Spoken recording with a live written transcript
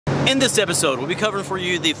In this episode, we'll be covering for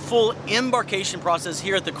you the full embarkation process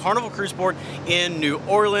here at the Carnival Cruise Port in New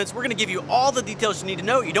Orleans. We're going to give you all the details you need to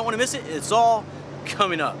know. You don't want to miss it. It's all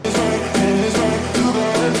coming up.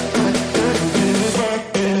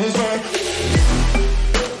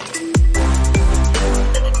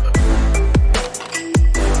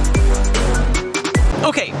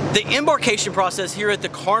 Okay, the embarkation process here at the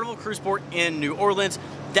Carnival Cruise Port in New Orleans.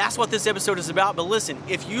 That's what this episode is about. But listen,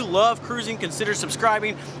 if you love cruising, consider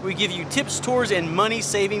subscribing. We give you tips, tours, and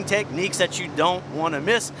money-saving techniques that you don't want to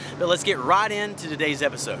miss. But let's get right into today's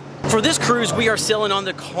episode. For this cruise, we are sailing on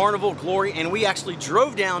the Carnival Glory, and we actually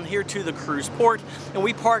drove down here to the cruise port, and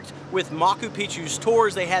we parked with Machu Picchu's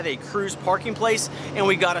Tours. They have a cruise parking place, and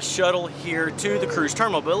we got a shuttle here to the cruise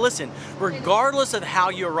terminal. But listen, regardless of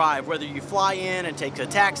how you arrive, whether you fly in and take a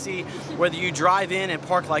taxi, whether you drive in and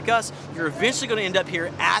park like us, you're eventually going to end up here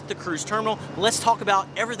at the cruise terminal. Let's talk about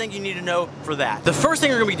everything you need to know for that. The first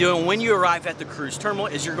thing you're going to be doing when you arrive at the cruise terminal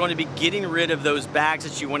is you're going to be getting rid of those bags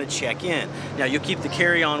that you want to check in. Now, you'll keep the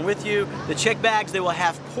carry-on with you. The check bags, they will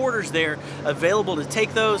have porters there available to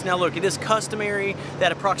take those. Now look, it is customary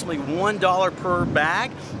that approximately $1 per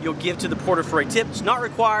bag you'll give to the porter for a tip. It's not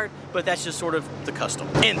required, but that's just sort of the custom.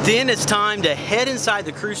 And then it's time to head inside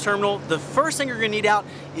the cruise terminal. The first thing you're going to need out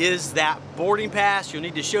is that boarding pass. You'll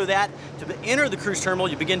need to show that to enter the cruise terminal.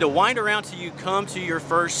 You begin to wind around till you come to your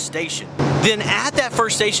first station. Then at that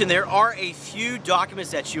first station, there are a few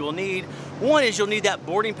documents that you will need. One is you'll need that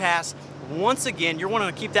boarding pass. Once again, you're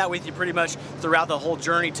wanting to keep that with you pretty much throughout the whole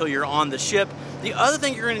journey till you're on the ship. The other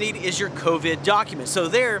thing you're going to need is your COVID document. So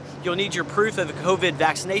there, you'll need your proof of a COVID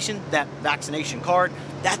vaccination, that vaccination card.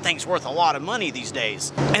 That thing's worth a lot of money these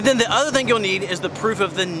days. And then the other thing you'll need is the proof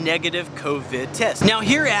of the negative COVID test. Now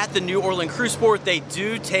here at the New Orleans Cruise Port, they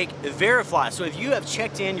do take Verify. So if you have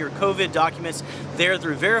checked in your COVID documents there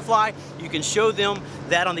through Verify, you can show them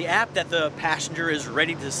that on the app that the passenger is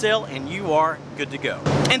ready to sail and you are good to go.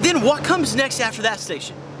 And then what comes next after that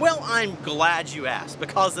station? Well, I'm glad you asked,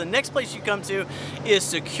 because the next place you come to is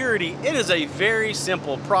security. It is a very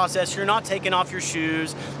simple process. You're not taking off your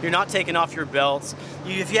shoes. You're not taking off your belts.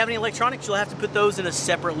 If you have any electronics, you'll have to put those in a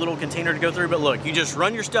separate little container to go through. But look, you just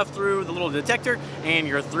run your stuff through the little detector and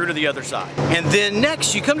you're through to the other side. And then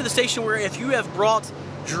next, you come to the station where if you have brought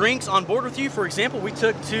drinks on board with you, for example, we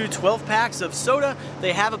took 2 12 packs of soda.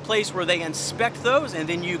 They have a place where they inspect those, and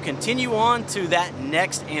then you continue on to that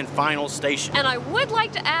next and final station. And I would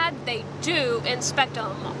like to add, they do inspect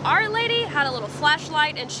them. Our lady had a little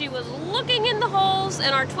flashlight and she was looking in the holes in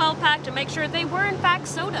our 12 pack to make sure they were in fact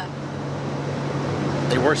soda.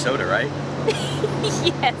 They were soda, right?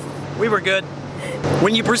 Yes. We were good.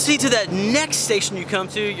 When you proceed to that next station you come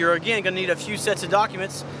to, you're again going to need a few sets of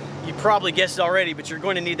documents. You probably guessed it already, but you're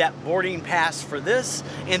going to need that boarding pass for this.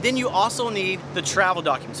 And then you also need the travel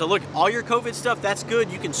documents. So look, all your COVID stuff, that's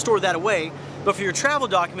good. You can store that away. But for your travel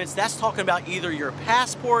documents, that's talking about either your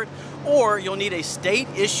passport or you'll need a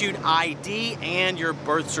state-issued ID and your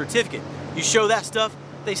birth certificate. You show that stuff,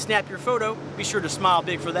 they snap your photo. Be sure to smile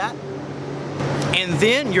big for that. And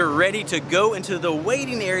then you're ready to go into the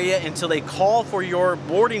waiting area until they call for your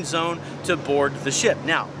boarding zone to board the ship.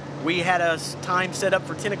 Now, we had a time set up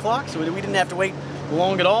for 10 o'clock, so we didn't have to wait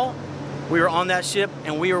long at all. We were on that ship,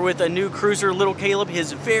 and we were with a new cruiser, little Caleb,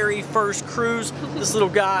 his very first cruise. This little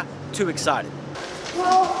guy, too excited. Whoa,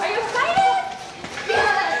 are you excited?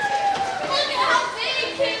 Yes! Look at how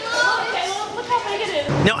big, Caleb! Okay, well, look how big it is.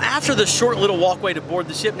 Now, after the short little walkway to board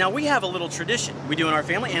the ship, now we have a little tradition we do in our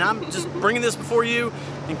family, and I'm just bringing this before you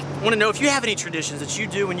and want to know if you have any traditions that you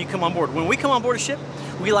do when you come on board. When we come on board a ship,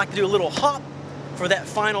 we like to do a little hop for that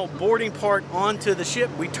final boarding part onto the ship.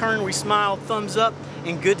 We turn, we smile, thumbs up,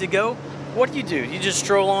 and good to go. What do? You just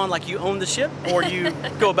stroll on like you own the ship, or you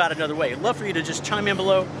go about it another way? I'd love for you to just chime in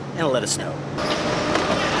below and let us know.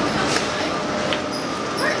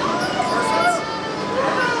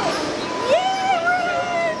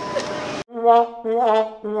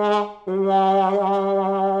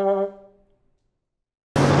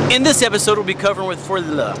 In this episode, we'll be covering with For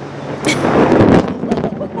the Love.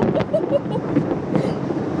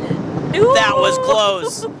 That was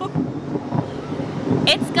close.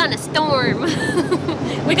 It's gonna storm.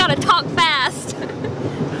 We gotta talk fast.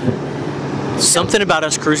 Something about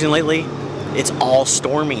us cruising lately, it's all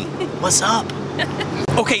stormy. What's up?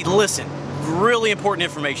 Okay, listen, really important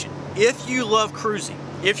information. If you love cruising,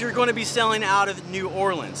 if you're going to be sailing out of New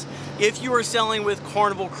Orleans, if you are sailing with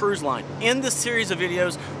Carnival Cruise Line, in this series of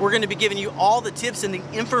videos, we're going to be giving you all the tips and the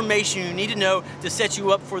information you need to know to set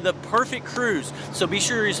you up for the perfect cruise. So be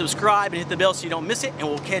sure you subscribe and hit the bell so you don't miss it, and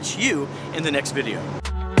we'll catch you in the next video.